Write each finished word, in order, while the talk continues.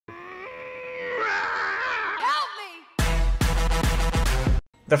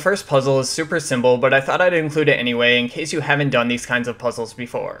The first puzzle is super simple, but I thought I'd include it anyway in case you haven't done these kinds of puzzles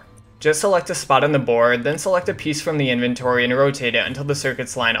before. Just select a spot on the board, then select a piece from the inventory and rotate it until the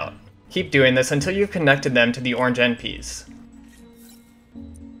circuits line up. Keep doing this until you've connected them to the orange end piece.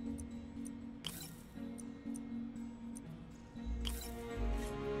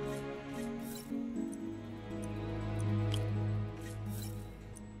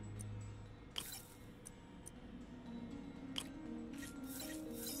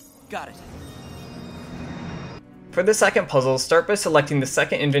 Got it. For the second puzzle, start by selecting the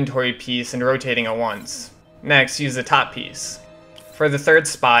second inventory piece and rotating it once. Next, use the top piece. For the third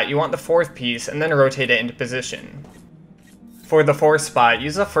spot, you want the fourth piece and then rotate it into position. For the fourth spot,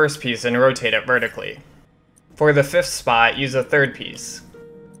 use the first piece and rotate it vertically. For the fifth spot, use the third piece.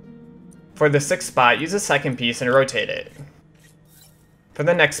 For the sixth spot, use the second piece and rotate it. For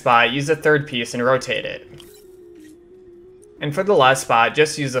the next spot, use the third piece and rotate it. And for the last spot,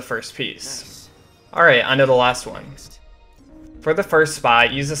 just use the first piece. Alright, onto the last one. For the first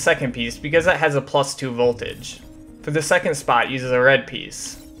spot, use the second piece because it has a +2 voltage. For the second spot, use the red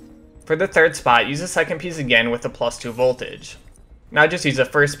piece. For the third spot, use the second piece again with a +2 voltage. Now just use the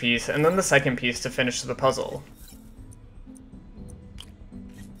first piece and then the second piece to finish the puzzle.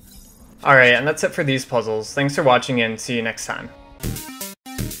 Alright, and that's it for these puzzles. Thanks for watching and see you next time.